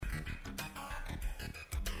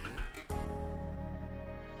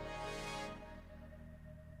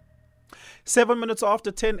7 minutes after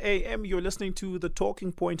 10 a.m., you're listening to The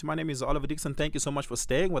Talking Point. My name is Oliver Dixon. Thank you so much for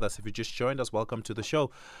staying with us. If you just joined us, welcome to the show.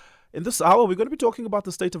 In this hour, we're going to be talking about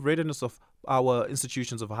the state of readiness of our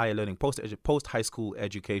institutions of higher learning, post-high school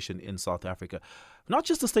education in South Africa. Not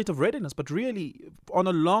just the state of readiness, but really on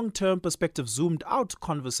a long-term perspective, zoomed-out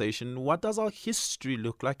conversation. What does our history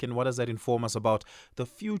look like, and what does that inform us about the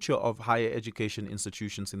future of higher education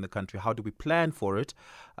institutions in the country? How do we plan for it?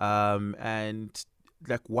 And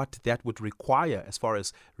like what that would require as far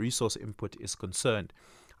as resource input is concerned.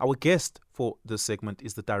 Our guest for this segment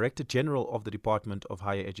is the Director General of the Department of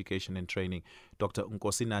Higher Education and Training, Dr.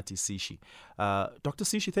 Nkosinathi Sishi. Dr.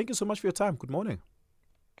 Sishi, thank you so much for your time. Good morning.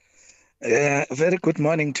 Very good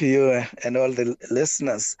morning to you and all the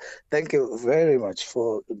listeners. Thank you very much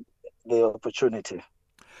for the opportunity.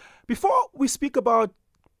 Before we speak about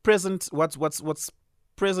what's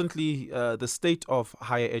presently the state of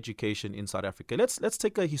higher education in South Africa, let's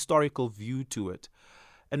take a historical view to it.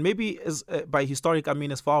 And maybe by historic, I mean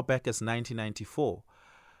as far back as 1994.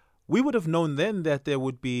 We would have known then that there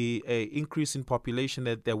would be an increase in population,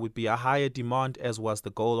 that there would be a higher demand, as was the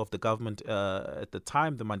goal of the government at the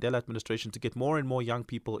time, the Mandela administration, to get more and more young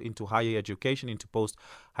people into higher education, into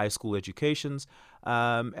post-high school educations.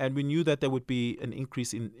 And we knew that there would be an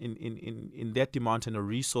increase in that demand and a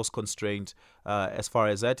resource constraint as far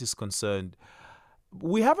as that is concerned.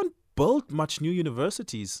 We haven't built much new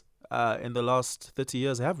universities in the last 30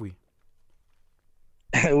 years, have we?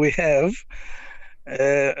 We have.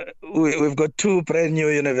 We've got two brand new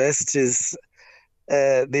universities,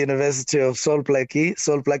 the University of Sol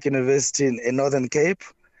Plaatje University in Northern Cape,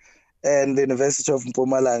 and the University of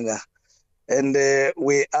Mpumalanga. And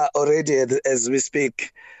we are already, as we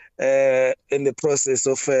speak, in the process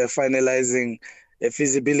of finalizing a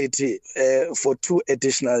feasibility for two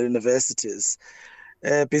additional universities.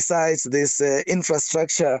 Besides this,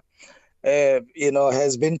 infrastructure,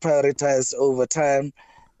 has been prioritized over time.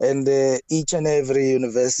 And each and every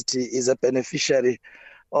university is a beneficiary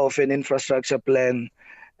of an infrastructure plan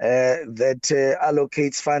that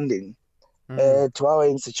allocates funding to our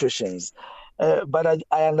institutions. But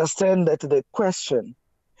I understand that the question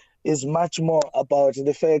is much more about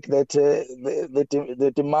the fact that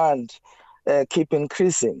the demand keep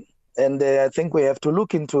increasing. And I think we have to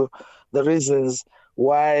look into the reasons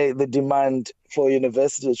why the demand for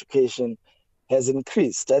university education has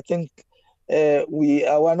increased. I think we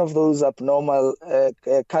are one of those abnormal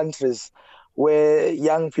countries where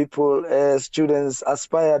young people, students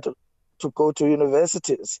aspire to go to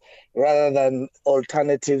universities rather than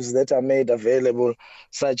alternatives that are made available,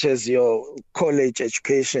 such as your college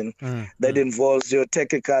education that involves your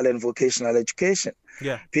technical and vocational education.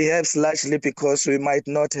 Yeah. Perhaps largely because we might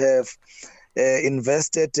not have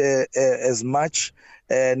invested as much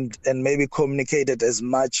and maybe communicated as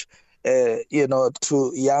much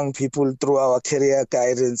to young people through our career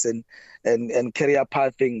guidance and career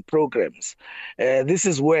pathing programs. This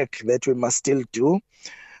is work that we must still do.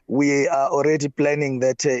 We are already planning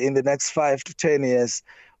that in the next 5 to 10 years,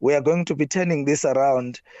 we are going to be turning this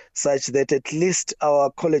around such that at least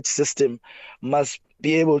our college system must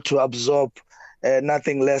be able to absorb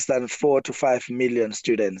nothing less than 4 to 5 million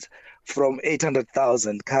students from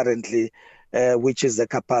 800,000 currently, which is the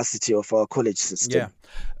capacity of our college system. Yeah.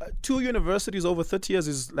 Two universities over 30 years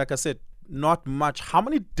is, like I said, not much. How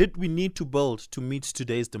many did we need to build to meet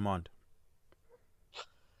today's demand?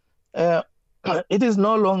 It is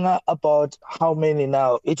no longer about how many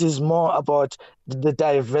now. It is more about the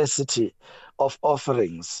diversity of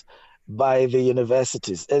offerings by the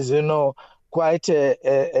universities. As you know, quite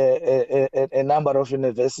a number of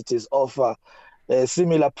universities offer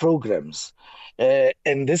similar programs.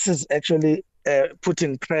 And this is actually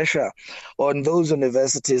putting pressure on those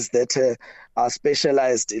universities that are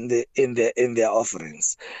specialized in their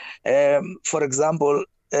offerings. For example,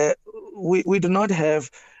 we do not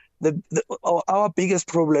have our biggest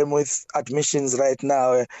problem with admissions right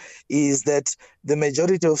now is that the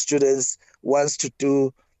majority of students wants to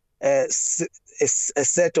do a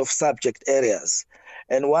set of subject areas.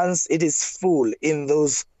 And once it is full in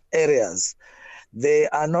those areas, they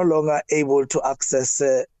are no longer able to access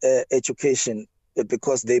education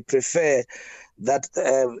because they prefer that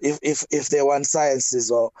if they want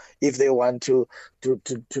sciences or if they want to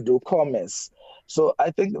do commerce. So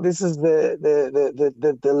I think this is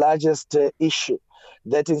the largest issue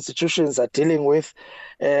that institutions are dealing with.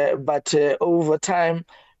 But over time,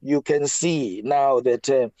 you can see now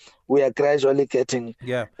that we are gradually getting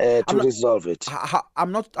to resolve it.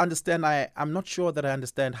 I'm not sure that I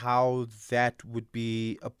understand how that would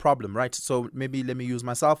be a problem, right? So maybe let me use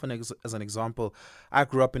myself as an example. I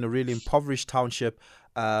grew up in a really impoverished township.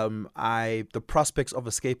 The prospects of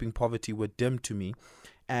escaping poverty were dim to me,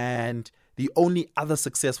 and the only other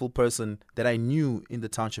successful person that I knew in the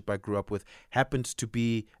township I grew up with happened to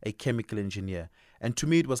be a chemical engineer. And to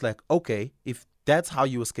me, it was like, okay, if that's how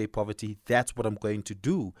you escape poverty, that's what I'm going to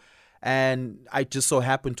do. And I just so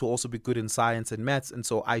happened to also be good in science and maths, and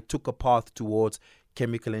so I took a path towards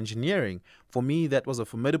chemical engineering. For me, that was a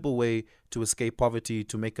formidable way to escape poverty,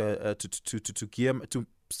 to make to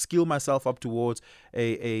skill myself up towards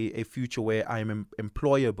a future where I'm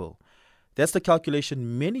employable. That's the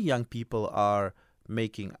calculation many young people are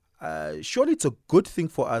making. Surely it's a good thing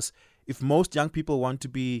for us if most young people want to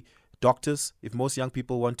be doctors, if most young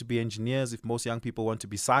people want to be engineers, if most young people want to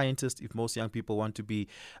be scientists, if most young people want to be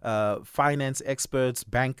finance experts,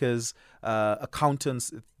 bankers,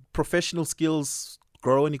 accountants. Professional skills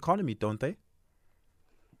grow an economy, don't they?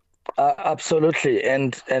 Absolutely.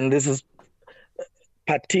 And this is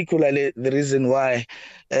particularly the reason why,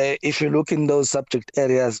 if you look in those subject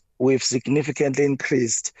areas, we've significantly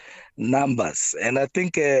increased numbers. And I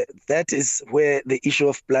think that is where the issue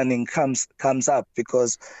of planning comes up,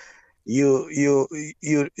 because you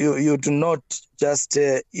do not just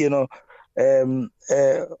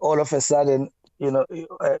all of a sudden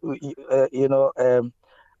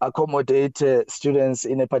accommodate students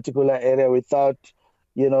in a particular area without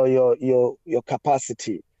your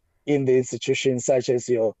capacity in the institution, such as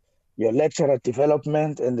your lecturer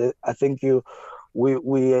development. And I think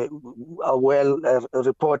we are well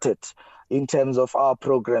reported in terms of our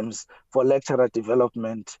programs for lecturer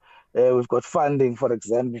development. We've got funding, for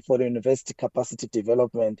example, for university capacity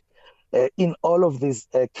development in all of these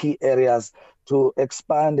key areas to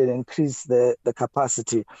expand and increase the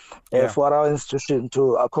capacity for our institution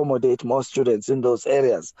to accommodate more students in those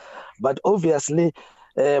areas. But obviously,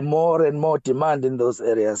 more and more demand in those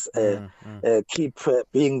areas keep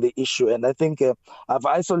being the issue. And I think I've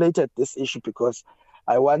isolated this issue because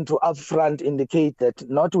I want to upfront indicate that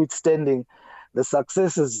notwithstanding the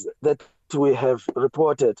successes that we have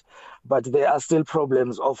reported, but there are still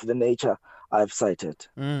problems of the nature I've cited.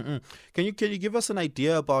 Mm-hmm. Can you give us an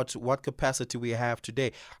idea about what capacity we have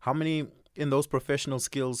today? How many in those professional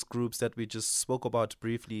skills groups that we just spoke about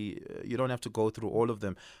briefly? You don't have to go through all of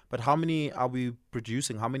them, but how many are we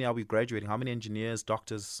producing? How many are we graduating? How many engineers,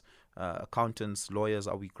 doctors, accountants, lawyers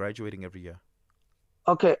are we graduating every year?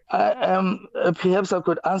 Okay, perhaps I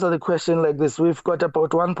could answer the question like this. We've got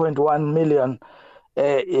about 1.1 million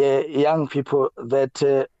young people that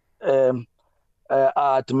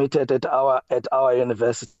are admitted at our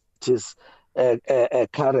universities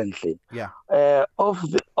currently. Yeah. Of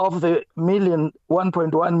the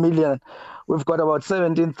 1.1 million, we've got about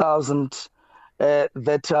 17,000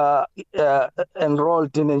 that are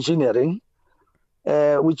enrolled in engineering,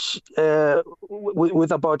 which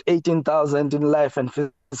with about 18,000 in life and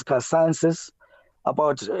physical sciences,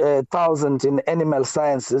 about 1,000 in animal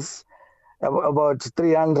sciences, about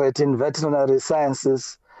 300 in veterinary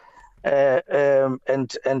sciences,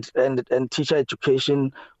 and teacher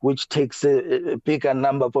education, which takes a bigger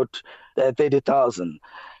number, about 30,000.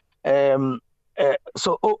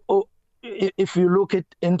 So if you look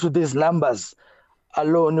into these numbers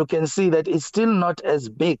alone, you can see that it's still not as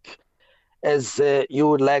big as you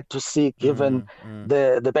would like to see, given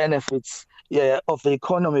the benefits of the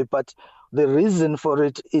economy. But the reason for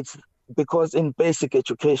it is because in basic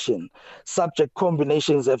education, subject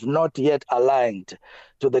combinations have not yet aligned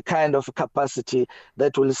to the kind of capacity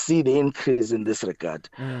that will see the increase in this regard.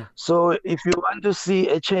 So if you want to see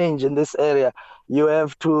a change in this area, you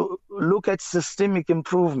have to look at systemic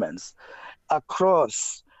improvements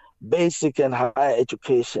across basic and higher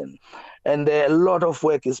education. And a lot of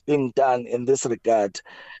work is being done in this regard.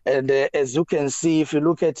 And as you can see, if you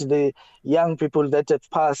look at the young people that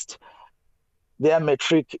have passed their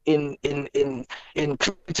matric in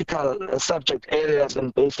critical subject areas in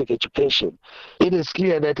basic education, it is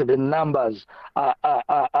clear that the numbers are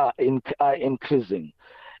increasing.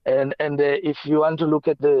 And if you want to look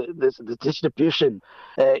at the distribution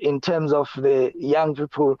in terms of the young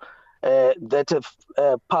people that have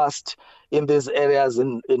passed in these areas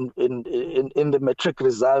in the matric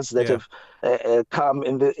results that have come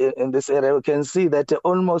in this area, we can see that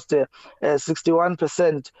almost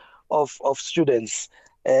 61% of students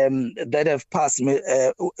that have passed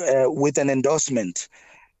with an endorsement,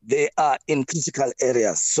 they are in critical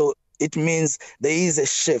areas. So it means there is a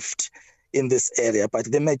shift in this area, but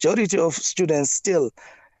the majority of students still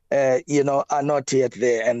are not yet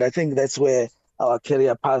there. And I think that's where our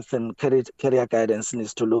career path and career guidance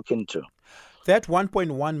needs to look into. That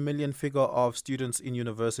 1.1 million figure of students in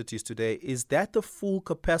universities today, is that the full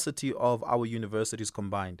capacity of our universities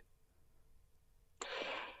combined?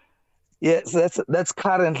 Yes, that's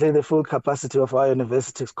currently the full capacity of our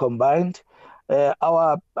universities combined.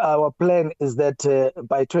 Our plan is that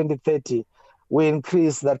by 2030, we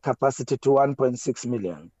increase that capacity to 1.6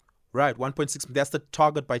 million. Right, 1.6. That's the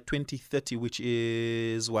target by 2030, which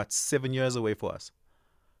is, 7 years away for us?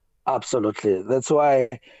 Absolutely. That's why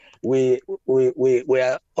we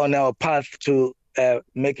are on our path to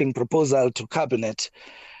making proposal to cabinet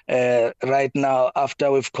right now, after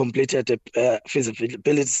we've completed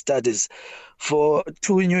feasibility studies for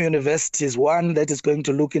 2 new universities, one that is going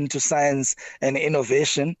to look into science and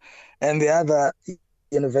innovation, and the other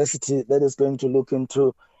university that is going to look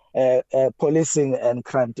into policing and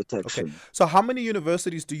crime detection. Okay. So how many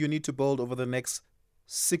universities do you need to build over the next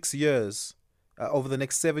 6 years, over the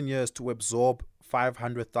next 7 years, to absorb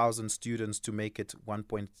 500,000 students to make it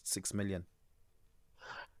 1.6 million?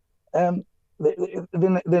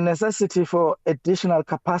 The necessity for additional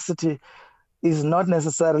capacity is not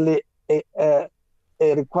necessarily a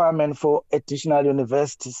requirement for additional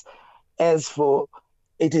universities, as for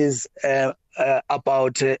it is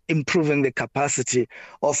about improving the capacity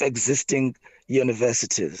of existing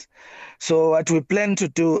universities. So what we plan to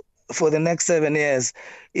do for the next 7 years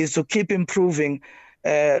is to keep improving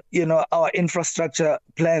our infrastructure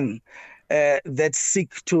plan that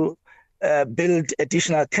seek to build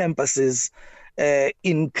additional campuses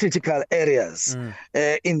in critical areas.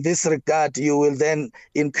 In this regard, you will then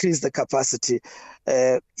increase the capacity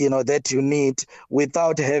that you need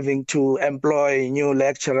without having to employ new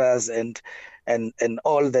lecturers and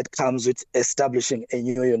all that comes with establishing a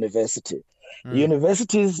new university.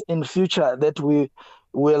 Universities in future that we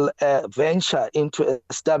will venture into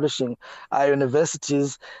establishing our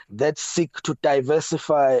universities that seek to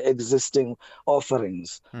diversify existing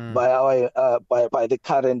offerings by our by the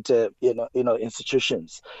current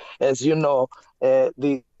institutions. As you know,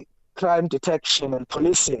 the crime detection and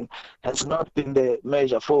policing has not been the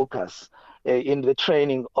major focus in the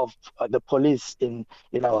training of the police in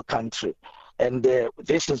our country. And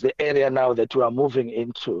this is the area now that we are moving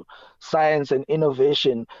into. Science and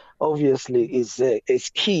innovation, obviously,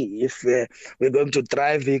 is key if we're going to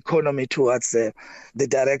drive the economy towards the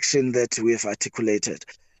direction that we've articulated.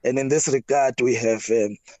 And in this regard, we have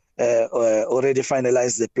already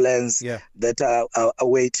finalized the plans that are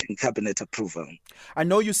awaiting cabinet approval. I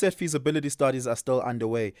know you said feasibility studies are still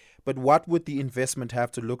underway, but what would the investment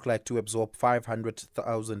have to look like to absorb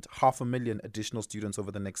 500,000, 500,000 additional students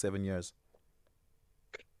over the next 7 years?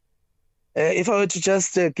 If I were to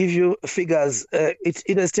just give you figures,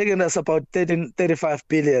 it has taken us about 35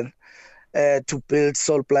 billion to build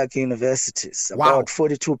Sol Plaatje universities. Wow. About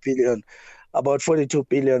 42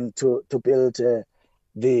 billion to build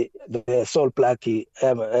the Sol Plaatje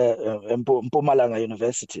Mpumalanga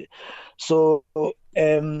University. So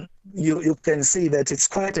you can see that it's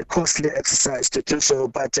quite a costly exercise to do so.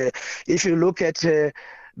 But if you look at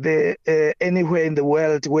anywhere in the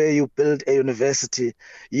world where you build a university,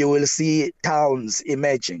 you will see towns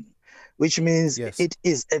emerging, which means it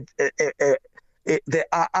is there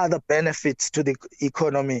are other benefits to the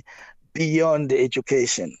economy beyond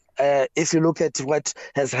education. If you look at what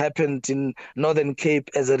has happened in Northern Cape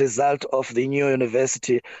as a result of the new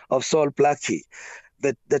University of Sol Plaatje,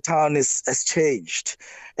 the town has changed.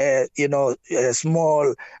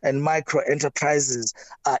 Small and micro enterprises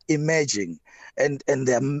are emerging, and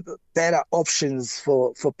there are better options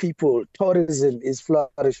for people. Tourism is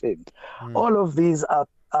flourishing. All of these are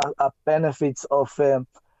benefits of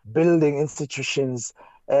building institutions,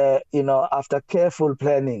 after careful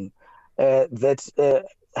planning that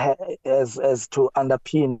as to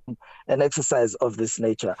underpin an exercise of this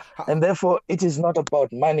nature. And therefore, it is not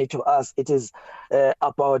about money to us. It is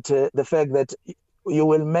about the fact that you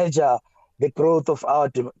will measure the growth of our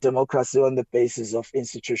democracy on the basis of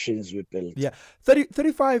institutions we build.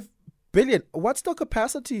 35 billion. What's the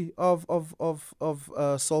capacity of Sol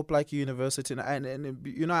Plaatje University?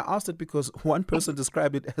 And I asked it because one person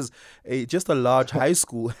described it as just a large high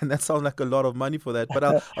school, and that sounds like a lot of money for that. But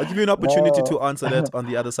I'll give you an opportunity to answer that on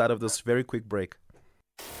the other side of this very quick break.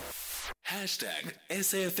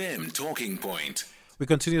 #SFM Talking Point. We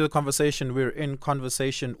continue the conversation. We're in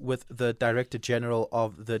conversation with the Director General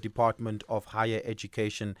of the Department of Higher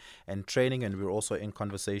Education and Training, and we're also in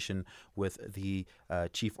conversation with the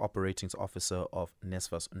Chief Operations Officer of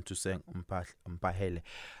NSFAS, Nthuseng Mphahele.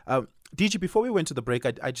 DG, before we went to the break,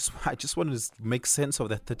 I just wanted to make sense of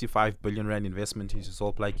that 35 billion rand investment into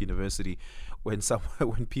Salt Lake University, when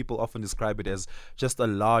people often describe it as just a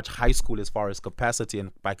large high school as far as capacity,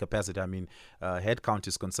 and by capacity I mean headcount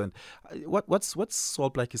is concerned. What's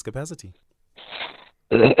Salt Lake's capacity?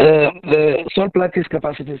 The Salt Lake's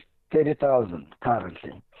capacity is 30,000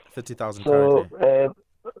 currently. 30,000 currently.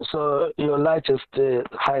 So your largest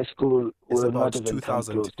high school It's will about not even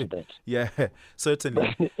 2,000. come close to that. Yeah,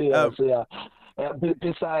 certainly.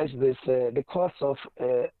 Besides this, the cost of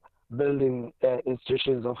building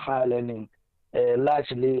institutions of higher learning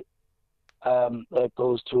largely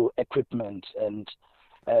goes to equipment and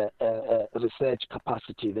research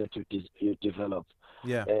capacity that you develop.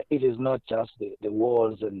 Yeah. It is not just the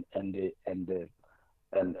walls and the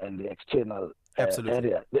external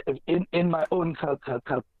area. In my own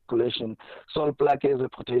calculation, Salt Lake has a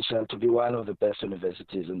potential to be one of the best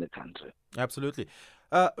universities in the country. Absolutely.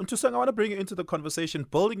 Nthuseng, I want to bring you into the conversation.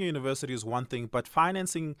 Building a university is one thing, but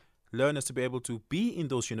financing learners to be able to be in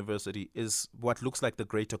those universities is what looks like the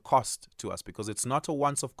greater cost to us, because it's not a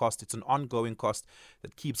once-off cost, it's an ongoing cost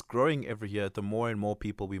that keeps growing every year. The more and more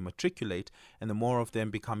people we matriculate, and the more of them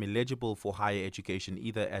become eligible for higher education,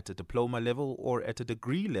 either at a diploma level or at a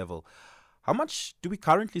degree level. How much do we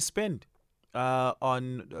currently spend through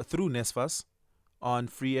NSFAS on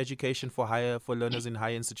free education for learners in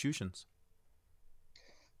higher institutions?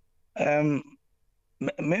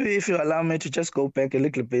 Maybe if you allow me to just go back a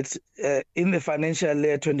little bit, in the financial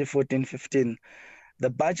year 2014-15, the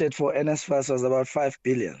budget for NSFAS was about 5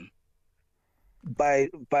 billion. By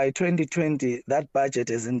 2020, that budget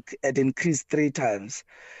had increased 3 times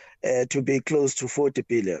to be close to 40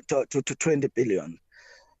 billion, to 20 billion.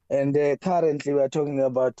 And currently we are talking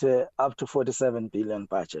about up to 47 billion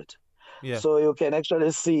budget. Yeah. So you can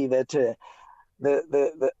actually see that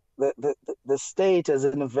the state has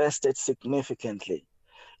invested significantly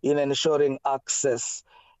in ensuring access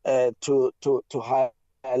to higher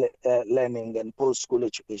learning and post-school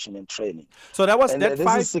education and training. So this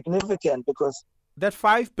is significant because that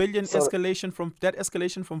 5 billion escalation from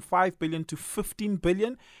 5 billion to 15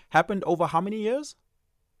 billion happened over how many years?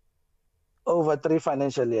 Over 3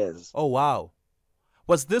 financial years. Oh, wow.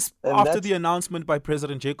 Was this after the announcement by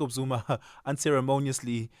President Jacob Zuma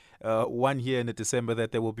unceremoniously 1 year in December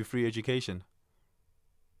that there will be free education?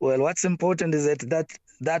 Well, what's important is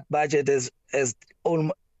that budget has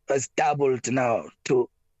doubled now to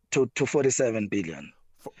 47 billion.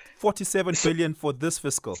 47 billion for this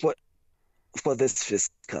fiscal. For this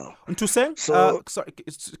fiscal. Nthuseng, sorry,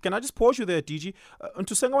 can I just pause you there, DG?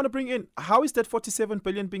 Nthuseng, I want to bring in, how is that 47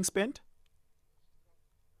 billion being spent?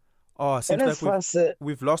 Oh, it seems like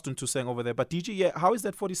we've lost Nthuseng over there. But DG, yeah, how is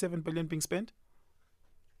that 47 billion being spent?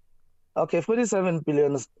 Okay, 47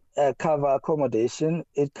 billion cover accommodation,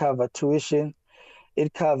 it cover tuition,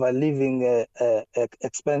 it cover living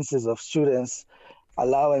expenses of students,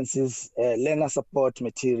 allowances, learner support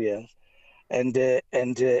material, and it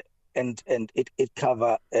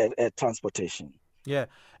cover transportation. Yeah,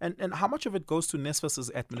 and how much of it goes to NSFAS's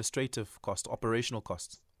administrative cost, operational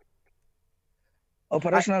costs?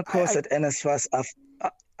 Operational costs at NSFAS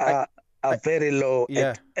are very low,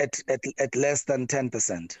 at less than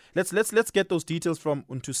 10%. Let's get those details from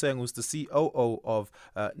Nthuseng, who's the COO of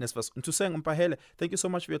NSFAS. Nthuseng Mphahele, thank you so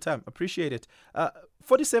much for your time. Appreciate it.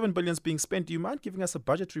 47 billion is being spent. Do you mind giving us a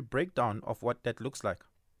budgetary breakdown of what that looks like?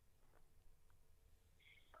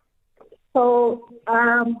 So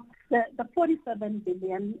the 47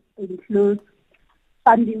 billion includes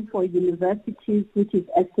funding for universities, which is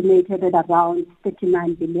estimated at around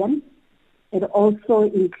 39 billion. It also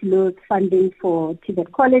includes funding for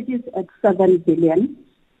TVET colleges at 7 billion.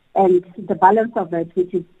 And the balance of it,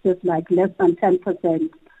 which is just like less than 10%,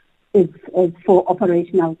 is for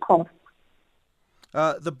operational costs.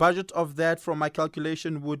 The budget of that, from my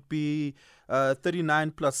calculation, would be 39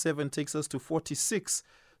 plus 7 takes us to 46.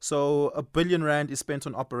 So R1 billion is spent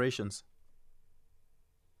on operations.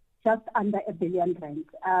 Just under R1 billion.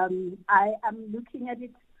 I am looking at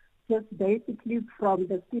it just basically from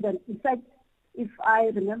the student. In fact, if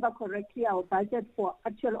I remember correctly, our budget for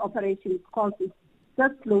actual operations cost is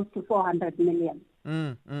just close to 400 million.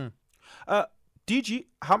 DG,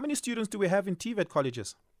 how many students do we have in TVET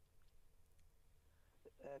colleges?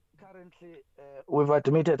 Currently, we've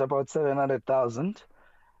admitted about 700,000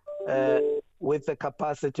 with a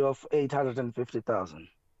capacity of 850,000.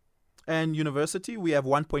 And university, we have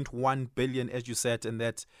 1.1 billion, as you said, and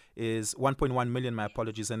that is 1.1 million, my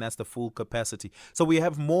apologies, and that's the full capacity. So we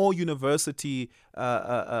have more university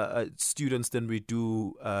students than we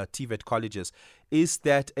do TVET colleges. Is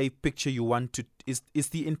that a picture you want to, is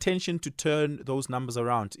the intention to turn those numbers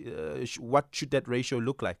around? What should that ratio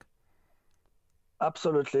look like?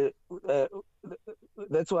 Absolutely.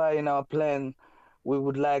 That's why in our plan, we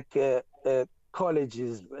would like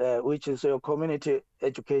colleges, which is your community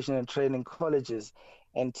education and training colleges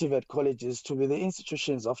and TVET colleges, to be the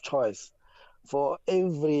institutions of choice for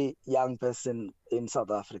every young person in South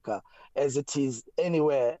Africa, as it is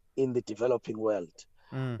anywhere in the developing world.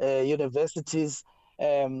 Universities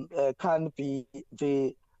can be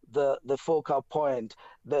the focal point,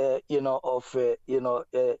 the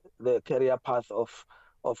career path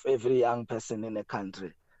of every young person in a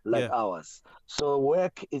country like ours. So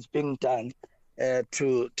work is being done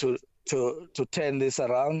to turn this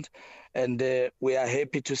around, and we are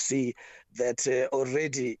happy to see that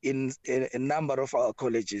already in a number of our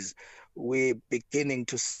colleges we're beginning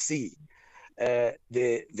to see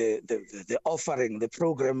the offering, the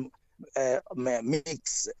program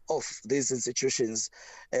mix of these institutions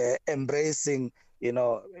embracing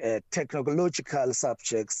technological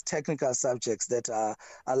subjects, technical subjects that are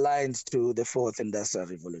aligned to the fourth industrial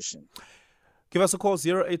revolution. Give us a call,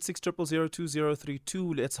 086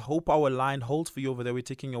 0002032. Let's hope our line holds for you over there. We're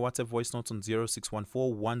taking your WhatsApp voice notes on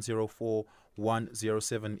 0614 104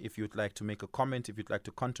 107 if you'd like to make a comment, if you'd like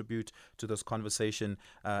to contribute to this conversation,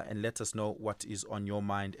 and let us know what is on your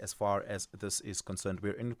mind as far as this is concerned.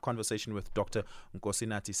 We're in conversation with Dr.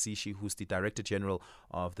 Nkosinathi Sishi, who's the Director General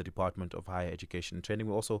of the Department of Higher Education and Training.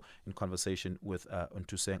 We're also in conversation with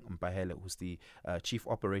Nthuseng Mphahele, who's the Chief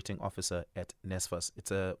Operating Officer at NSFAS.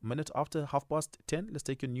 It's a minute after 10:30. Let's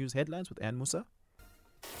take your news headlines with Ann Musa.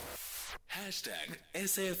 Hashtag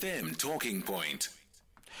SFM Talking Point.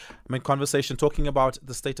 I'm in conversation talking about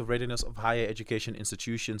the state of readiness of higher education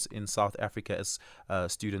institutions in South Africa as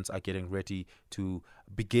students are getting ready to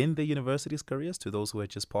begin their university's careers. To those who have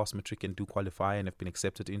just passed Matric and do qualify and have been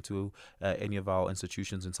accepted into any of our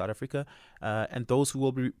institutions in South Africa, and those who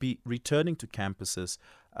will be returning to campuses.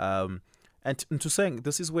 And to saying,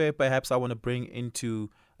 this is where perhaps I want to bring into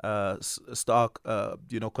stark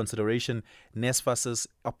consideration NSFAS's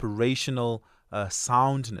operational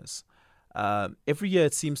soundness. Every year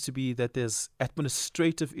it seems to be that there's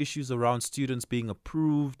administrative issues around students being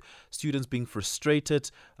approved, students being frustrated.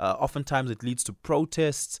 Oftentimes it leads to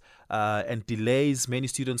protests and delays. Many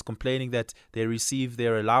students complaining that they receive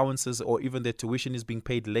their allowances or even their tuition is being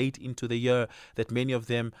paid late into the year, that many of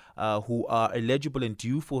them who are eligible and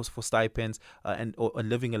due for stipends or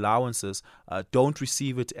living allowances don't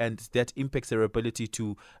receive it, and that impacts their ability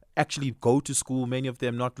to actually go to school, many of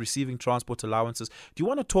them not receiving transport allowances. Do you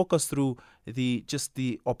want to talk us through the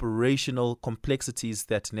operational complexities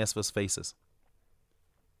that NSFAS faces?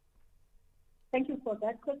 Thank you for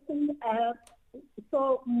that question.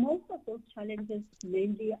 So most of those challenges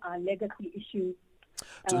mainly are legacy issues.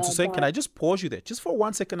 To say, can I just pause you there? Just for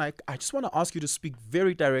 1 second, I just want to ask you to speak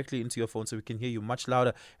very directly into your phone so we can hear you much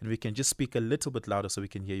louder, and we can just speak a little bit louder so we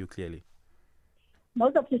can hear you clearly.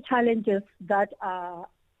 Most of the challenges that are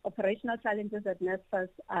operational challenges at NSFAS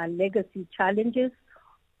are legacy challenges,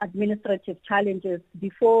 administrative challenges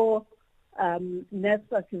before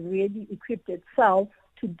NSFAS really equipped itself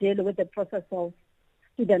to deal with the process of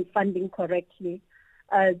student funding correctly.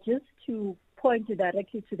 Just to point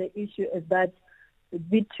directly to the issue is that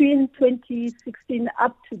between 2016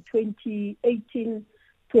 up to 2018,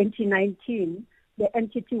 2019, the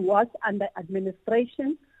entity was under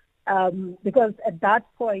administration. Because at that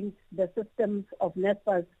point, the systems of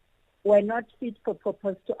NSFAS were not fit for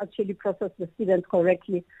purpose to actually process the students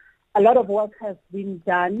correctly. A lot of work has been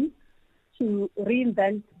done to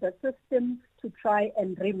reinvent the systems to try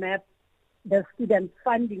and remap the student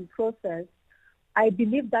funding process. I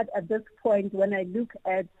believe that at this point, when I look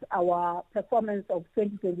at our performance of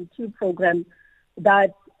 2022 program,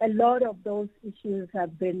 that a lot of those issues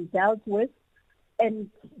have been dealt with. And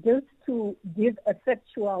just to give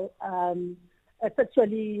effectual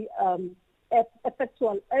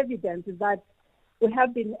evidence that we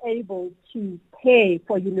have been able to pay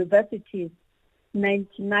for universities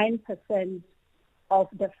 99% of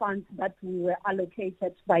the funds that we were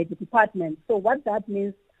allocated by the department. So what that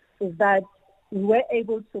means is that we were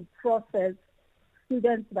able to process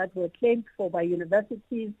students that were claimed for by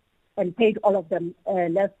universities and paid all of them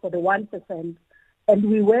less for the 1%. And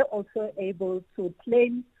we were also able to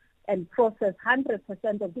claim and process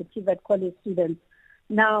 100% of the TVET college students.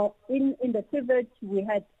 Now, in the TVET, we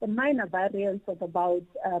had a minor variance of about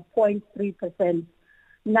 0.3%.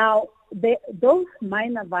 Now, those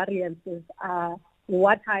minor variances are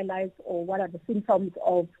what highlights or what are the symptoms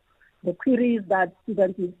of the queries that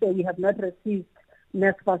students will say we have not received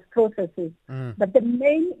NSFAS processes. But the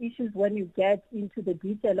main issues when you get into the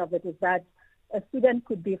detail of it is that a student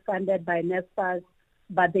could be funded by NSFAS,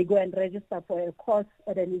 but they go and register for a course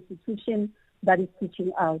at an institution that is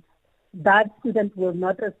teaching out. That student will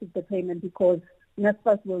not receive the payment because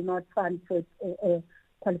NSFAS will not fund for a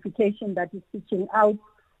qualification that is teaching out,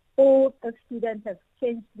 or a student has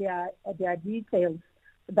changed their details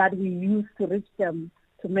that we use to reach them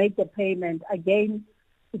to make the payment. Again,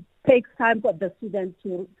 it takes time for the student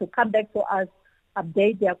to come back to us,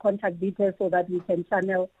 update their contact details so that we can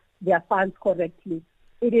channel their funds correctly.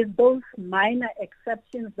 It is those minor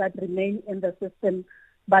exceptions that remain in the system,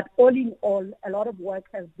 but all in all, a lot of work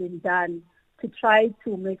has been done to try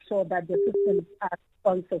to make sure that the systems are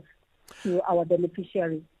responsive to our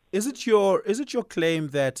beneficiaries. Is it your claim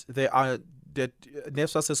that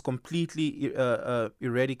NSFAS has completely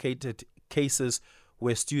eradicated cases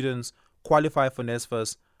where students qualify for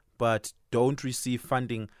NSFAS but don't receive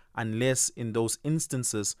funding unless in those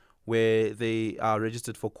instances where they are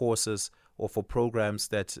registered for courses or for programs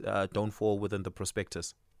that don't fall within the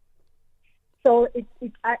prospectus? So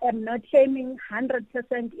I am not claiming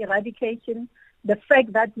 100% eradication. The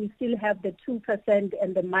fact that we still have the 2%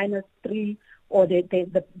 and the -3 or the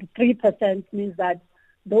 3% means that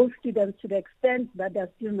those students, to the extent that they are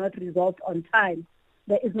still not resolved on time,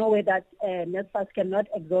 there is no way that NSFAS cannot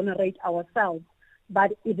exonerate ourselves.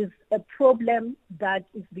 But it is a problem that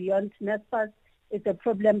is beyond NSFAS. It's a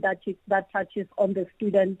problem that touches on the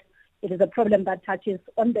student. It is a problem that touches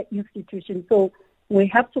on the institution. So we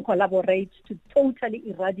have to collaborate to totally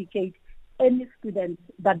eradicate any student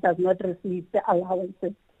that does not receive the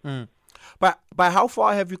allowances. But by how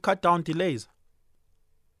far have you cut down delays?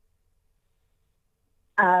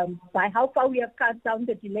 By how far we have cut down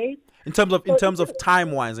the delays? In terms of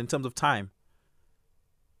time-wise, in terms of time.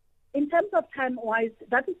 In terms of time-wise,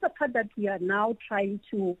 that is the part that we are now trying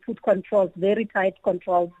to put controls, very tight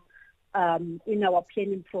controls, in our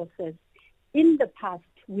planning process. In the past,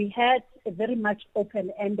 we had a very much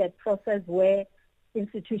open-ended process where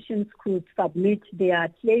institutions could submit their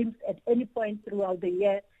claims at any point throughout the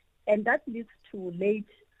year, and that leads to late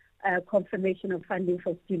confirmation of funding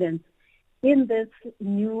for students. In this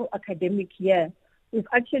new academic year, we've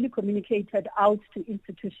actually communicated out to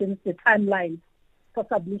institutions the timelines for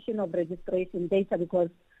submission of registration data because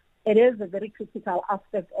it is a very critical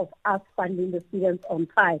aspect of us funding the students on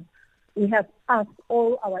time. We have asked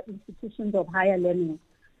all our institutions of higher learning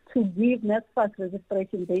to give NSFAS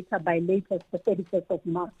registration data by latest the 31st of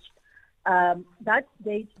March. That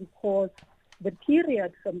date because the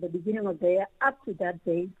period from the beginning of the year up to that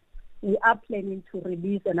date, we are planning to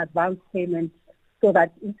release an advance payment so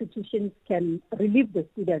that institutions can relieve the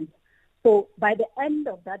students. So by the end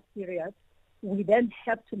of that period, we then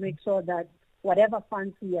have to make sure that whatever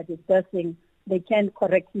funds we are disbursing, they can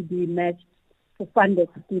correctly be matched to fund the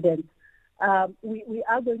students. We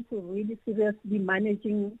are going to really seriously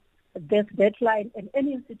managing this deadline, and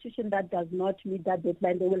any institution that does not meet that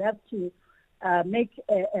deadline, they will have to make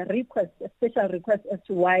a request, a special request as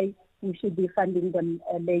to why we should be funding them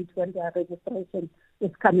late when their registration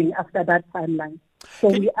is coming after that timeline. So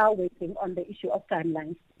we are waiting on the issue of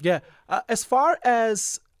timelines. Yeah. As far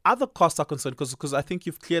as other costs are concerned, because I think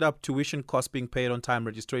you've cleared up tuition costs being paid on time,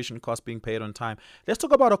 registration costs being paid on time. Let's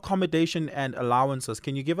talk about accommodation and allowances.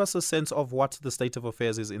 Can you give us a sense of what the state of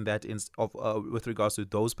affairs is in that with regards to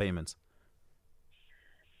those payments?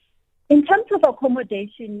 In terms of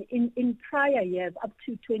accommodation, in prior years, up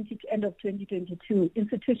to end of 2022,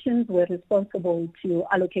 institutions were responsible to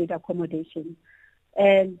allocate accommodation.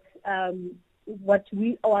 And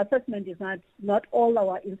our assessment is not all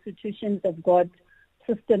our institutions have got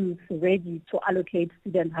systems ready to allocate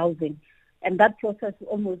student housing. And that process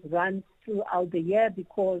almost runs throughout the year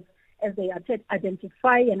because as they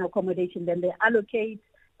identify an accommodation, then they allocate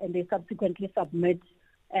and they subsequently submit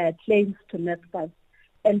claims to NSFAS.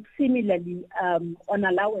 And similarly, on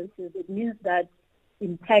allowances, it means that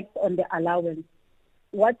impact on the allowance.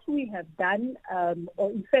 What we have done,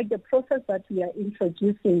 or in fact the process that we are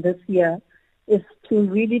introducing this year, is to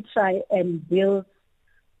really try and build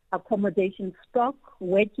accommodation stock,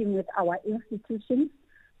 working with our institutions,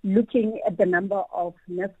 looking at the number of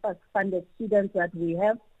NSFAS funded students that we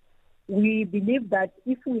have. We believe that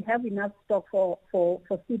if we have enough stock for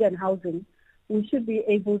student housing, we should be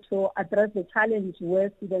able to address the challenge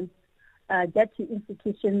where students get to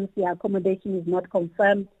institutions, their accommodation is not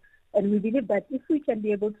confirmed. And we believe that if we can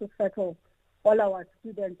be able to settle all our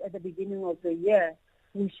students at the beginning of the year,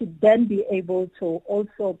 we should then be able to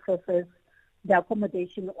also process the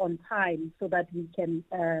accommodation on time so that we can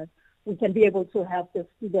be able to have the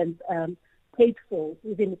students paid for,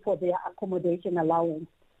 even for their accommodation allowance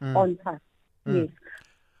on time. Yes.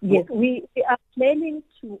 Yes, we are planning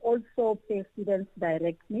to also pay students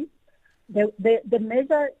directly. The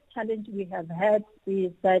major challenge we have had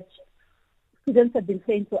is that students have been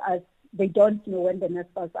saying to us they don't know when the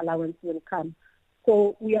NSFAS allowance will come.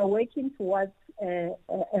 So we are working towards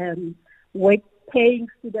paying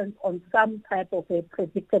students on some type of a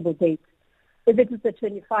predictable date. If it is the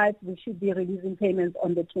 25, we should be releasing payments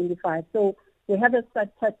on the 25. So we have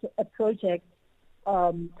started a project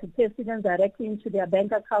to pay students directly into their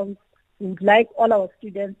bank accounts. We would like all our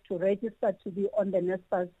students to register to be on the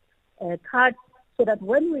NSFAS card so that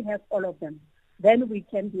when we have all of them, then we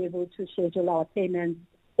can be able to schedule our payments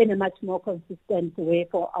in a much more consistent way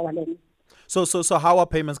for our learning. So how are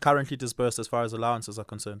payments currently disbursed as far as allowances are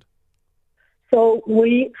concerned? So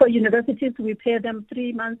for universities, we pay them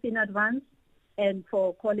 3 months in advance. And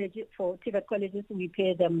for TVET colleges, we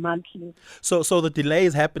pay them monthly. So the delay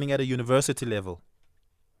is happening at a university level?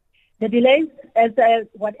 The delays,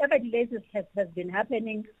 whatever delays has been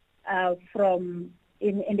happening from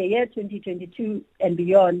in the year 2022 and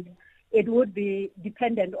beyond, it would be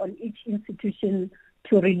dependent on each institution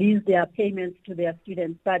to release their payments to their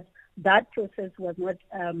students. But that process was not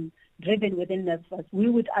driven within NSFAS. We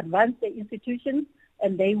would advance the institutions,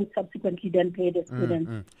 and they would subsequently then pay the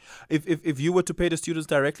students. If you were to pay the students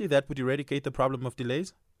directly, that would eradicate the problem of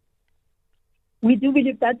delays? We do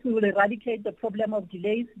believe that we will eradicate the problem of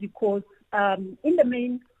delays because in the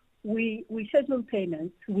main, we schedule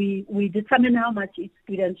payments. We determine how much each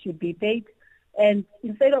student should be paid. And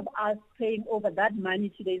instead of us paying over that money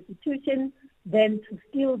to the institution, then to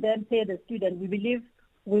still then pay the student, we believe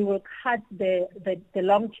we will cut the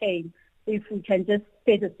long chain if we can just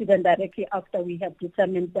pay the student directly after we have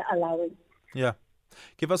determined the allowance. Yeah.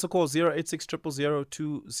 Give us a call, 086 000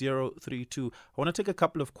 2032. I want to take a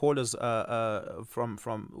couple of callers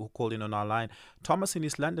from who called in on our line. Thomas in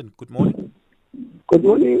East London, good morning. Good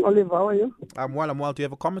morning, Oliver. How are you? I'm well. Do you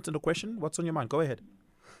have a comment on the question? What's on your mind? Go ahead.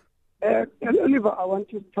 Oliver, I want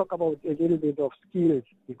to talk about a little bit of skills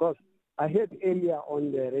because I heard earlier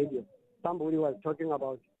on the radio, somebody was talking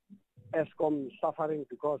about ESCOM suffering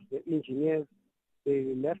because the engineers,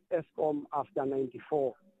 they left ESCOM after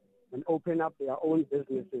 94 and open up their own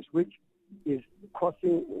businesses, which is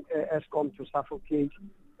causing ESCOM to suffocate,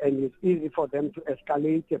 and it's easy for them to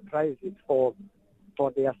escalate the prices for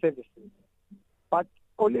their services. But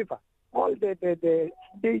Oliver, all the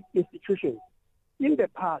state institutions in the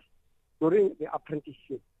past, during the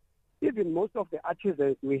apprenticeship, even most of the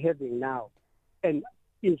artisans we're having now and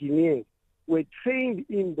engineers were trained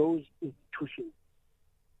in those institutions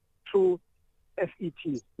through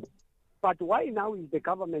FET. But why now is the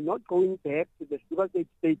government not going back to this? Because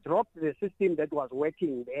they dropped the system that was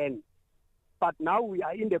working then. But now we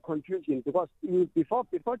are in the confusion because before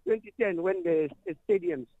 2010, when the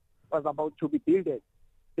stadiums was about to be built,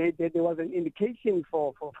 there was an indication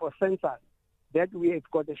for census that we have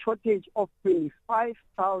got a shortage of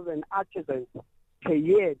 25,000 artisans per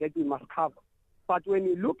year that we must cover. But when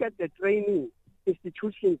you look at the training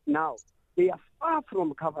institutions now, they are far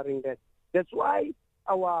from covering that. That's why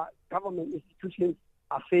our government institutions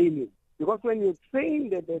are failing. Because when you train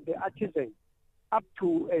the artisan up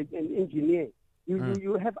to an engineer,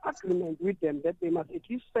 you have agreement with them that they must at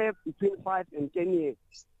least serve between 5 and 10 years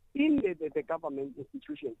in the government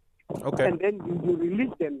institution. Okay. And then you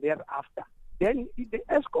release them thereafter. Then the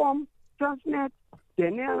ESCOM, Transnet,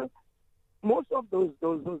 Denel, most of those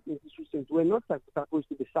institutions were not supposed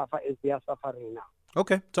to be suffer as they are suffering now.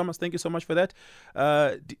 Okay, Thomas, thank you so much for that.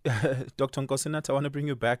 Dr. Nkosinathi, I want to bring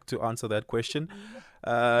you back to answer that question.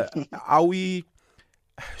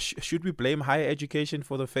 Should we blame higher education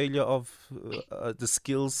for the failure of the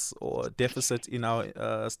skills or deficit in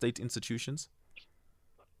our state institutions?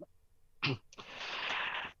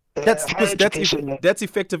 That's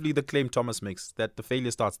effectively the claim Thomas makes, that the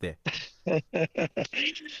failure starts there.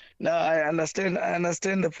 No, I understand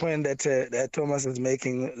the point that Thomas is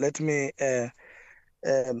making. Let me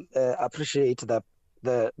appreciate the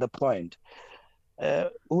point.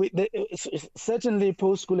 Certainly,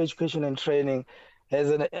 post-school education and training has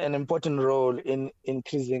an important role in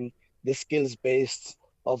increasing the skills base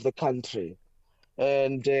of the country.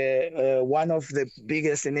 And one of the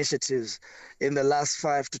biggest initiatives in the last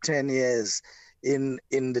 5 to 10 years in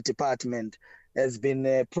the department has been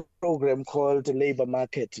a program called the Labor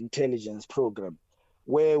Market Intelligence Program,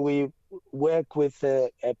 where we work with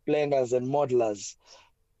planners and modelers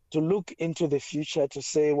to look into the future to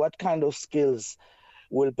say what kind of skills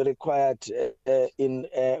will be required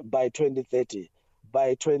by 2030,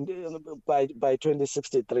 by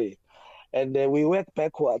 2063, and we work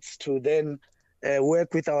backwards to then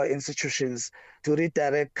work with our institutions to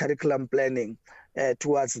redirect curriculum planning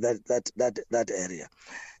towards that area.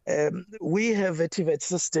 We have a TVET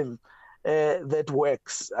system that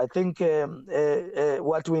works. I think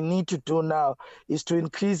what we need to do now is to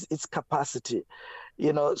increase its capacity,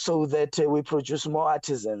 so that we produce more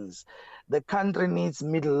artisans. The country needs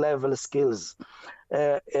middle-level skills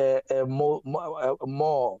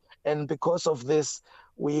more, and because of this,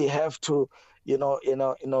 we have to,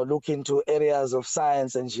 look into areas of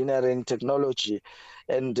science, engineering, technology,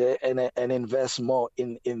 and invest more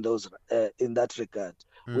in those in that regard.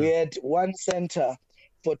 We had one center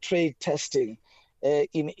for trade testing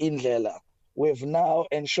in Indlela. We've now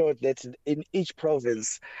ensured that in each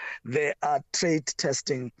province there are trade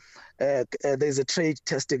testing. There's a trade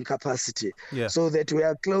testing capacity, so that we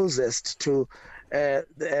are closest to,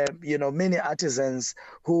 many artisans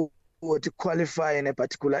who would qualify in a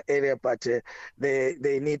particular area, but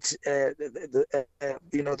they need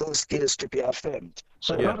those skills to be affirmed.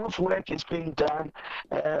 So a lot of work is being done.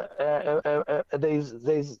 There's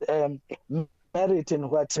merit in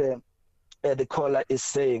what the caller is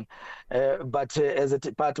saying, but as a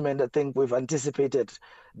department, I think we've anticipated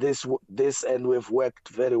this, and we've worked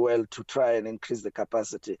very well to try and increase the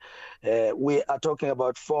capacity. We are talking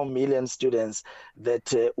about 4 million students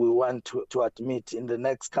that we want to admit in the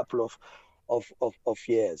next couple of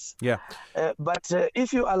years. But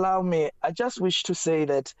if you allow me, I just wish to say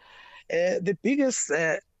that the biggest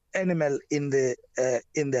animal in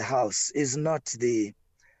the house is not the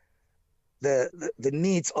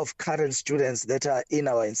needs of current students that are in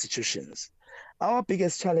our institutions. Our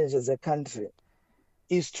biggest challenge as a country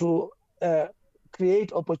is to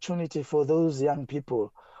create opportunity for those young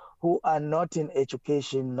people who are not in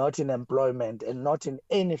education, not in employment, and not in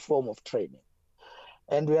any form of training.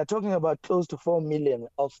 And we are talking about close to 4 million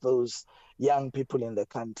of those young people in the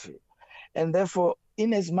country. And therefore,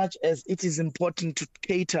 in as much as it is important to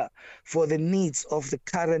cater for the needs of the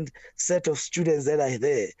current set of students that are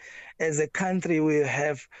there, as a country, we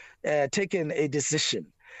have taken a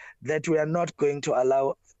decision that we are not going to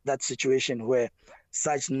allow that situation where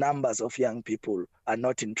such numbers of young people are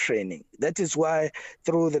not in training. That is why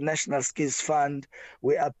through the National Skills Fund,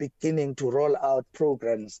 we are beginning to roll out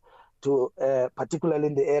programs to, particularly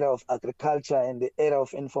in the area of agriculture and the area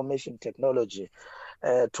of information technology,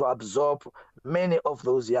 to absorb many of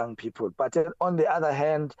those young people. But on the other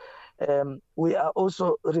hand, we are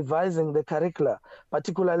also revising the curricula,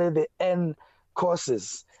 particularly the N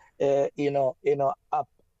courses, up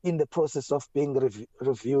in the process of being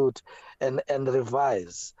reviewed and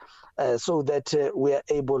revised, so that we are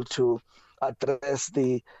able to address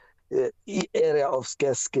the area of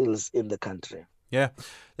scarce skills in the country.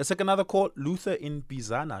 Let's take another call. Luther in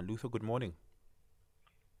Bizana. Luther, good morning.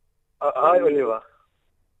 Hi, Oliver.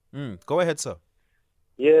 Go ahead, sir.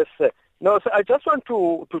 Yes, sir. No, so I just want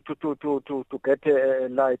to get a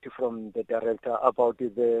light from the director about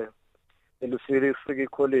the Nthuseng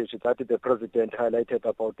College that the president highlighted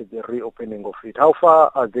about the reopening of it. How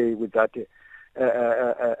far are they with that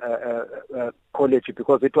college?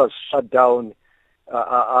 Because it was shut down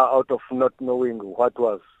out of not knowing what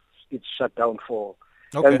was it shut down for.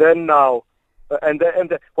 Okay. And then now,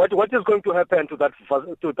 what is going to happen to that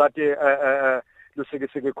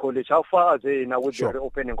Nthuseng College? How far are they now with the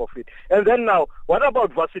reopening of it? And then now, what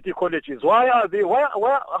about varsity colleges? Why are they?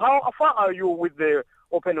 How far are you with the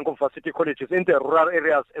opening of varsity colleges in the rural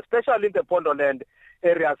areas, especially in the Pondoland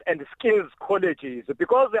areas, and skills colleges?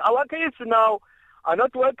 Because our kids now are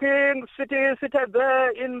not working, seated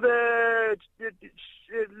there in the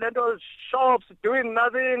little shops doing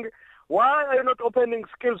nothing. Why are you not opening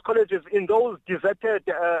skills colleges in those deserted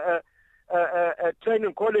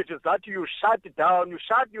training colleges that you shut down?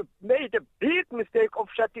 You made a big mistake of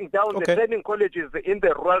shutting down the training colleges in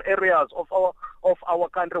the rural areas of our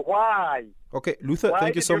country. Why? Okay, Luther,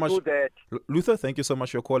 thank you so much. Luther, thank you so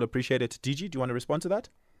much for your call. Appreciate it. DG, do you want to respond to that?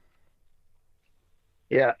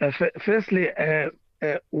 Yeah. Firstly,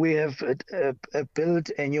 we have built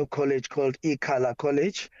a new college called Ikhala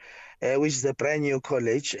College, which is a brand new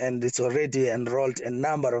college, and it's already enrolled a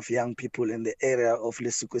number of young people in the area of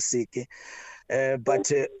Lesukusiki.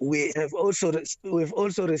 But we've also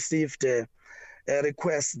received a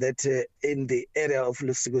request that in the area of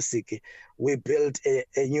Lesukusiki, we built a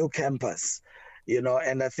new campus,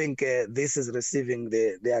 and I think this is receiving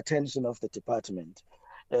the attention of the department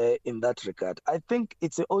in that regard. I think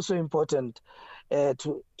it's also important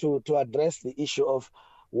to address the issue of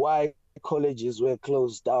why colleges were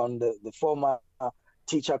closed down. The former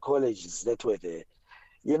teacher colleges that were there.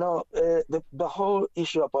 The whole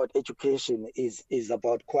issue about education is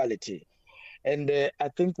about quality. And I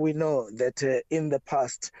think we know that in the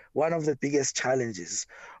past, one of the biggest challenges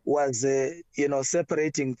was,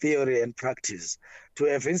 separating theory and practice, to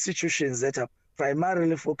have institutions that are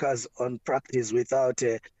primarily focused on practice without,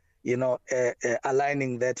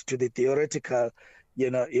 aligning that to the theoretical,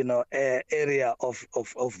 area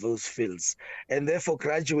of those fields. And therefore,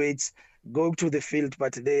 graduates go to the field,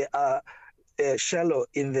 but they are shallow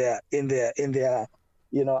in their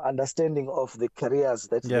understanding of the careers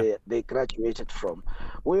that they graduated from.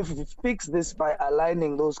 We've fixed this by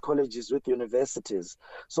aligning those colleges with universities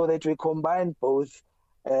so that we combine both,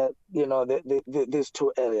 these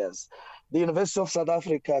two areas. The University of South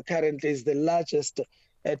Africa currently is the largest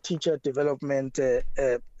teacher development, it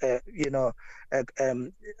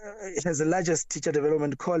has the largest teacher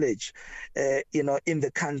development college, in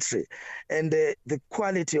the country. And the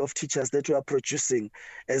quality of teachers that we are producing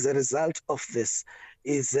as a result of this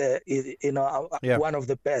is one of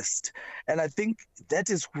the best. And I think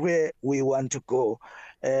that is where we want to go.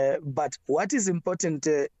 But what is important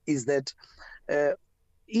is that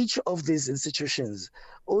each of these institutions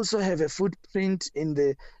also have a footprint in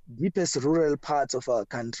the deepest rural parts of our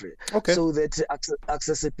country, so that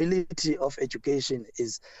accessibility of education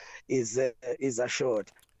is assured.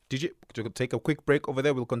 Did you take a quick break over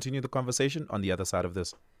there? We'll continue the conversation on the other side of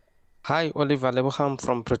this. Hi, Oliver Leboham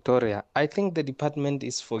from Pretoria. I think the department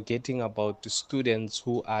is forgetting about the students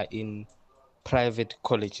who are in private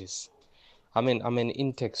colleges. I'm an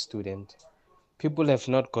Intech student. People have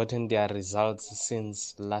not gotten their results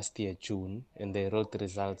since last year, June, and they wrote the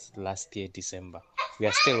results last year, December. We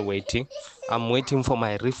are still waiting. I'm waiting for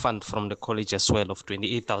my refund from the college as well of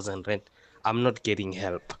 28,000 rand. I'm not getting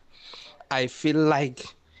help. I feel like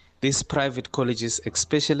these private colleges,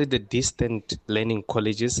 especially the distant learning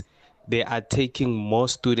colleges, they are taking more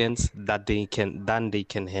students than they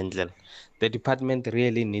can handle. The department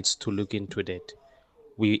really needs to look into that.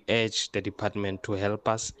 We urge the department to help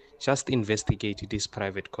us just investigate these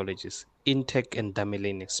private colleges, Intech and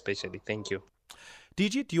Damelin especially. Thank you.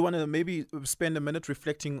 DG, do you want to maybe spend a minute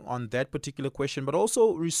reflecting on that particular question, but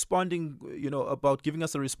also responding, about giving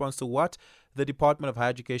us a response to what the Department of Higher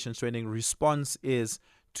Education Training response is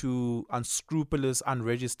to unscrupulous,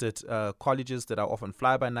 unregistered colleges that are often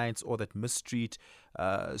fly-by-nights or that mistreat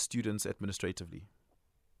students administratively?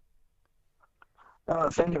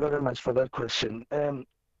 Thank you very much for that question.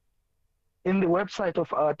 In the website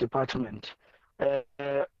of our department,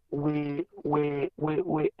 we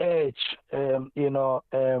urge,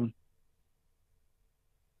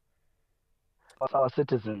 our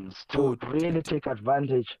citizens to really take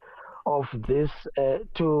advantage of this,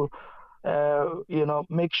 to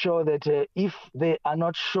make sure that if they are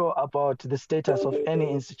not sure about the status of any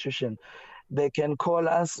institution, they can call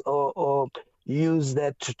us or use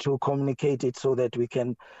that to communicate it so that we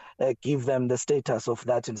can give them the status of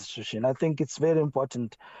that institution. I think it's very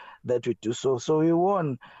important that we do so. So we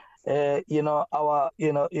want, our,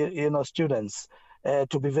 students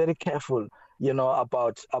to be very careful,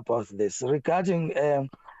 about this. Regarding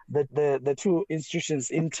the two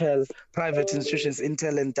institutions, private institutions,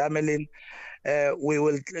 Intel and Damelin, we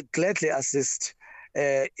will gladly assist.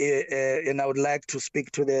 And I would like to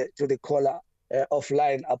speak to the caller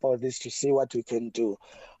offline about this to see what we can do.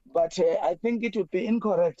 But I think it would be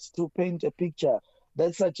incorrect to paint a picture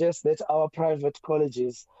that suggests that our private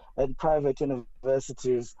colleges and private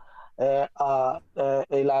universities are a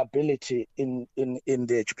liability in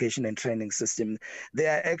the education and training system. They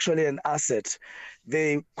are actually an asset.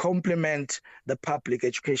 They complement the public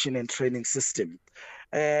education and training system.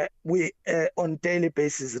 We, on daily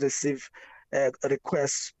basis, receive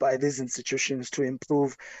requests by these institutions to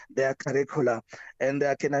improve their curricula. And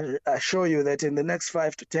I can assure you that in the next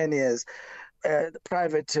 5 to 10 years, the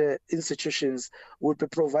private institutions would be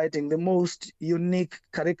providing the most unique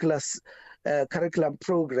curriculum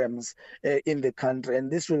programs in the country.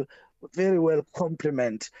 And this will very well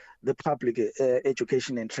complement the public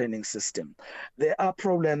education and training system. There are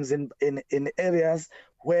problems in areas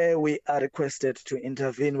where we are requested to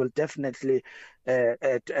intervene. We'll definitely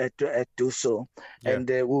do so. Yeah. And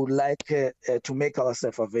we would like to make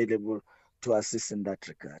ourselves available to assist in that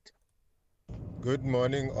regard. Good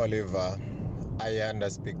morning, Oliver. Ayanda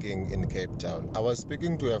speaking in Cape Town. I was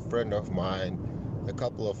speaking to a friend of mine a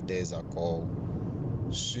couple of days ago.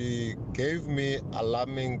 She gave me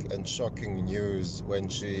alarming and shocking news when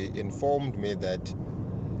she informed me that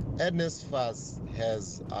NSFAS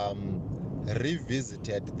has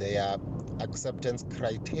revisited their acceptance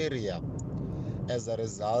criteria. As a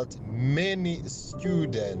result, many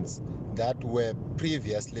students that were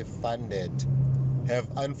previously funded have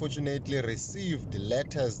unfortunately received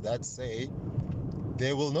letters that say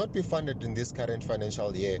they will not be funded in this current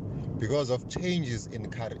financial year because of changes in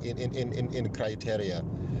criteria.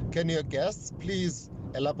 Can your guests please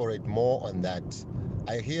elaborate more on that?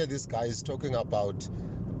 I hear this guy is talking about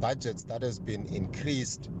budgets that has been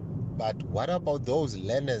increased, but what about those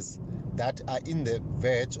learners that are in the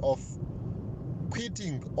verge of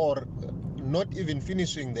quitting or not even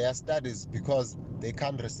finishing their studies because they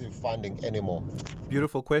can't receive funding anymore?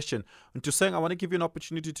 Beautiful question. Nthuseng, I want to give you an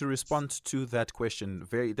opportunity to respond to that question.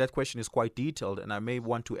 That question is quite detailed, and I may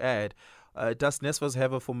want to add, does NSFAS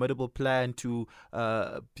have a formidable plan to,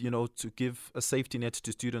 to give a safety net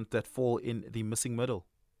to students that fall in the missing middle?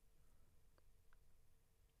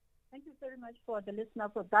 Thank you very much for the listener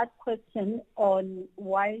for that question on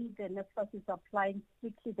why the NSFAS is applying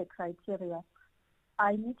strictly the criteria.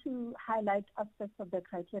 I need to highlight aspects of the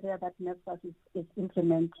criteria that NSFAS is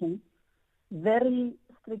implementing, very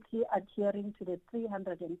strictly adhering to the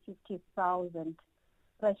 350,000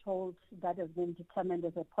 threshold that has been determined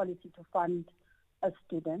as a policy to fund a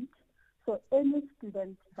student. So any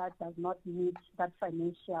student that does not meet that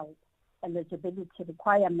financial eligibility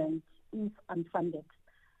requirement is unfunded.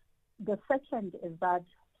 The second is that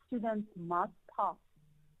students must pass.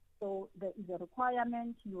 So there is a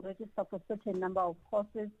requirement, you register for a certain number of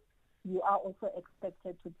courses, you are also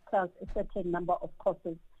expected to pass a certain number of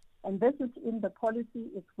courses. And this is in the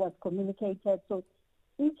policy, it was communicated. So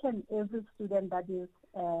each and every student that is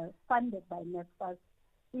funded by NSFAS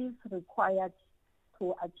is required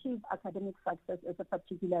to achieve academic success at a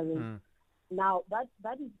particular rate. Now,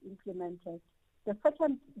 that is implemented. The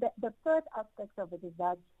third aspect of it is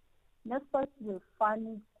that NSFAS will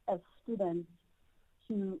fund a student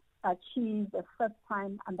to achieve a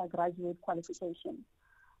first-time undergraduate qualification.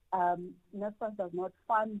 NSFAS does not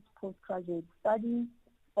fund postgraduate studies,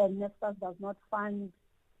 and NSFAS does not fund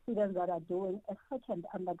students that are doing a second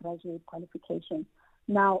undergraduate qualification.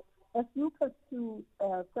 Now, if you pursue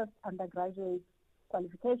first undergraduate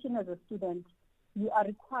qualification as a student, you are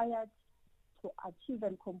required to achieve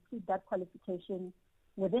and complete that qualification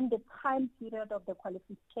within the time period of the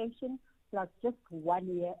qualification plus just 1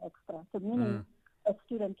 year extra. So meaning a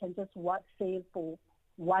student can just fail for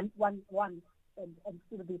one and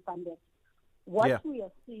still be funded. What we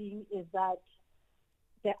are seeing is that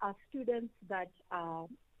there are students that are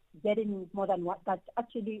getting more than one, that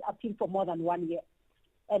actually appeal for more than 1 year.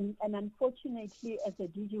 And unfortunately, as the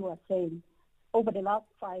DG was saying, over the last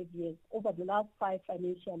 5 years, over the last 5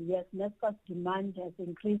 financial years, NSFAS demand has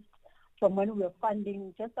increased from when we were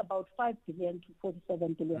funding just about 5 billion to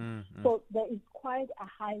 47 billion. So there is quite a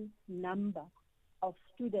high number of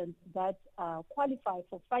students that qualify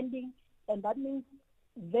for funding, and that means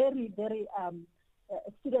very, very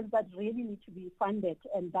students that really need to be funded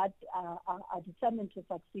and that are determined to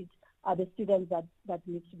succeed are the students that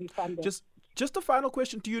need to be funded. Just a final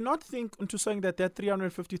question. Do you not think, Nthuseng, that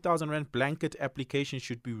 350,000 Rand blanket application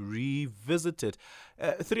should be revisited?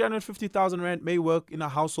 350,000 Rand may work in a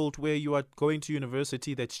household where you are going to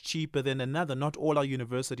university that's cheaper than another. Not all our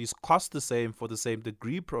universities cost the same for the same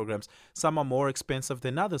degree programs. Some are more expensive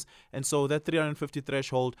than others. And so that 350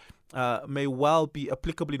 threshold may well be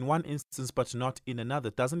applicable in one instance but not in another.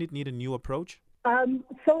 Doesn't it need a new approach?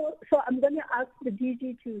 So I'm going to ask the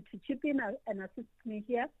DG to chip in and assist me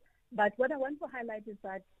here. But what I want to highlight is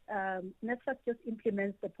that NSFAS just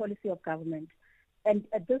implements the policy of government. And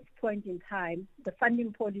at this point in time, the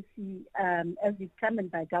funding policy, as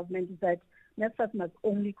determined by government, is that NSFAS must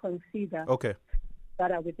only consider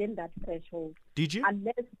that are within that threshold. DG?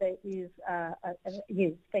 Unless there is,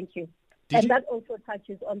 yes, thank you. DG? And that also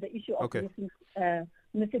touches on the issue of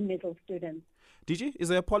missing middle students. DG, is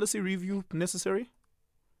there a policy review necessary?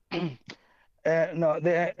 No,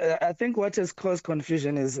 I think what has caused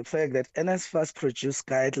confusion is the fact that NSFAS produce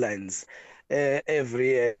guidelines every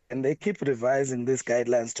year, and they keep revising these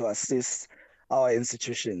guidelines to assist our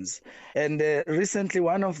institutions. And recently,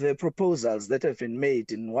 one of the proposals that have been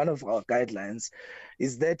made in one of our guidelines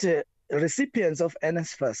is that recipients of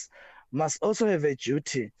NSFAS must also have a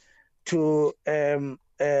duty to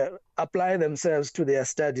apply themselves to their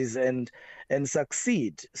studies and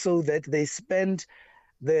succeed, so that they spend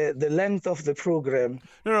the length of the program.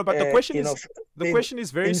 No, but the question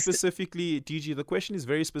is very specifically, DG, the question is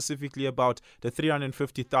very specifically about the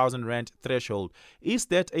 350,000 Rand threshold. Is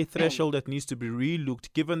that a threshold that needs to be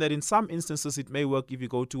relooked, given that in some instances it may work if you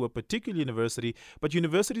go to a particular university, but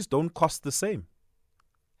universities don't cost the same?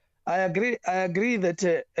 I agree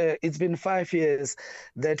that it's been 5 years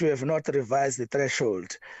that we have not revised the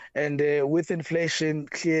threshold. And with inflation,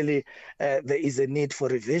 clearly there is a need for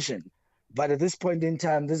revision But at this point in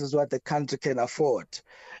time, this is what the country can afford.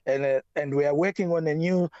 And we are working on a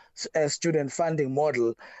new student funding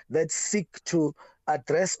model that seek to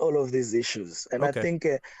address all of these issues. And I think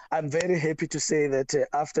I'm very happy to say that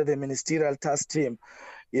after the ministerial task team,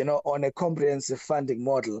 on a comprehensive funding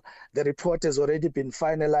model, the report has already been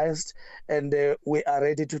finalized, and we are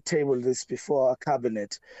ready to table this before our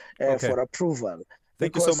cabinet for approval.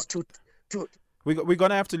 Thank you so much. We're going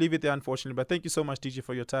to have to leave it there, unfortunately, but thank you so much, DJ,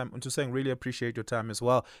 for your time. Nthuseng, really appreciate your time as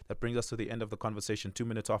well. That brings us to the end of the conversation, 2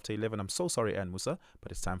 minutes after 11. I'm so sorry, Ann Musa,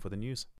 but it's time for the news.